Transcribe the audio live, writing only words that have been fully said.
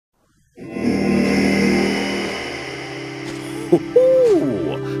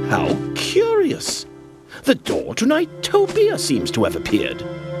the door to Nightopia seems to have appeared.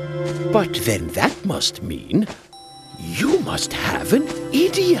 But then that must mean you must have an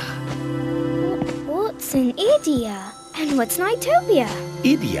Idia. What's an Idia? And what's Nightopia?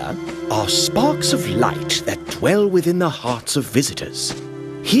 Idia are sparks of light that dwell within the hearts of visitors.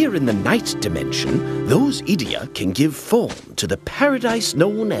 Here in the night dimension, those Idia can give form to the paradise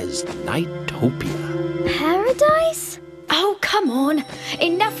known as Nightopia. Paradise? Oh, come on.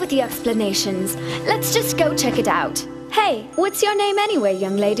 Enough with the explanations. Let's just go check it out. Hey, what's your name anyway,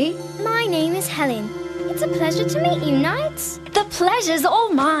 young lady? My name is Helen. It's a pleasure to meet you, Knights. The pleasure's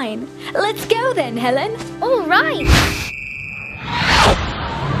all mine. Let's go then, Helen. All right.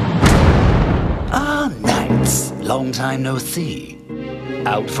 Ah, Knights. Long time no see.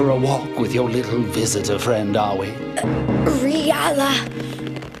 Out for a walk with your little visitor friend, are we? Riala.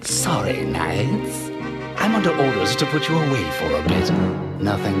 Sorry, Knights. I'm under orders to put you away for a bit.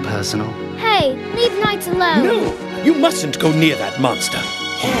 Nothing personal. Hey, leave Knights alone. No, you mustn't go near that monster.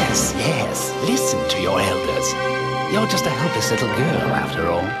 Yes, yes. Listen to your elders. You're just a helpless little girl, after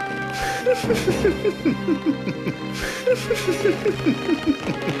all.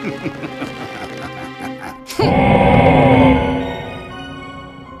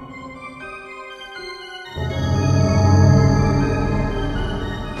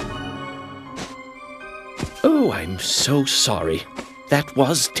 Oh, I'm so sorry. That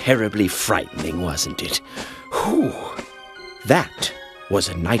was terribly frightening, wasn't it? Whew. That was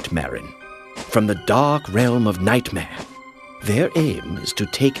a Nightmarin from the dark realm of Nightmare. Their aim is to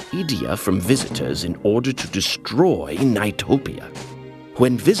take Idia from visitors in order to destroy Nightopia.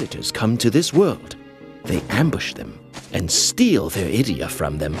 When visitors come to this world, they ambush them and steal their Idia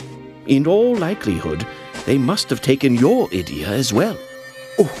from them. In all likelihood, they must have taken your Idia as well.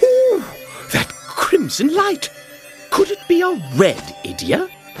 Oh, that crimson light! Could it be a red Idia?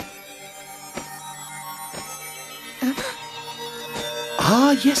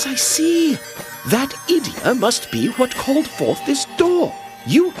 Ah, yes, I see. That Idia must be what called forth this door.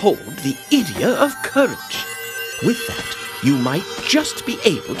 You hold the Idia of courage. With that, you might just be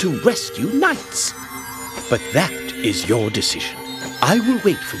able to rescue Knights. But that is your decision. I will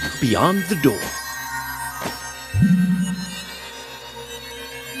wait for you beyond the door.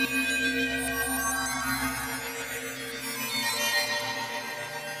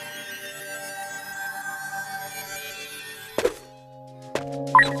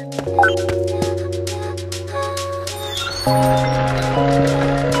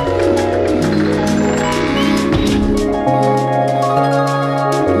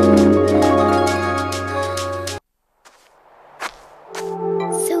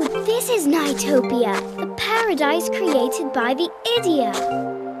 So this is Nightopia, the paradise created by the Idia.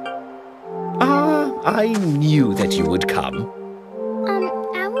 Ah, I knew that you would come.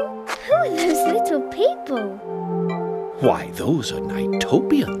 Owl? Who are those little people? Why, those are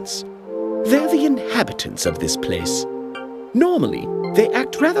Nightopians. They're the inhabitants of this place. Normally, they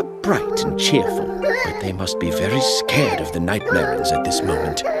act rather bright and cheerful, but they must be very scared of the Nightmarins at this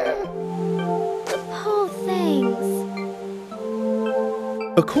moment. The poor things.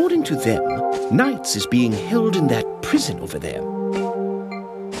 According to them, Knights is being held in that prison over there.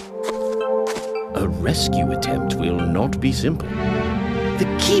 A rescue attempt will not be simple. The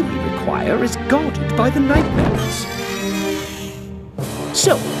key we require is guarded by the Nightmarins.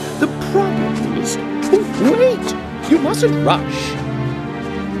 So, the problem is... Oh, wait! You mustn't rush.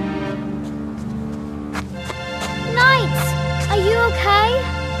 Knights, are you okay?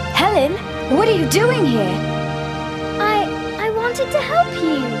 Helen, what are you doing here? I wanted to help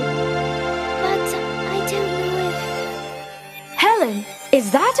you, but I don't know if... Helen,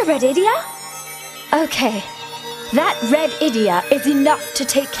 is that a red Idia? Okay, that red Idia is enough to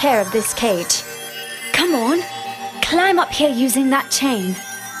take care of this cage. Come on, climb up here using that chain.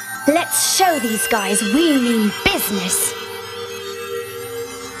 Let's show these guys we mean business.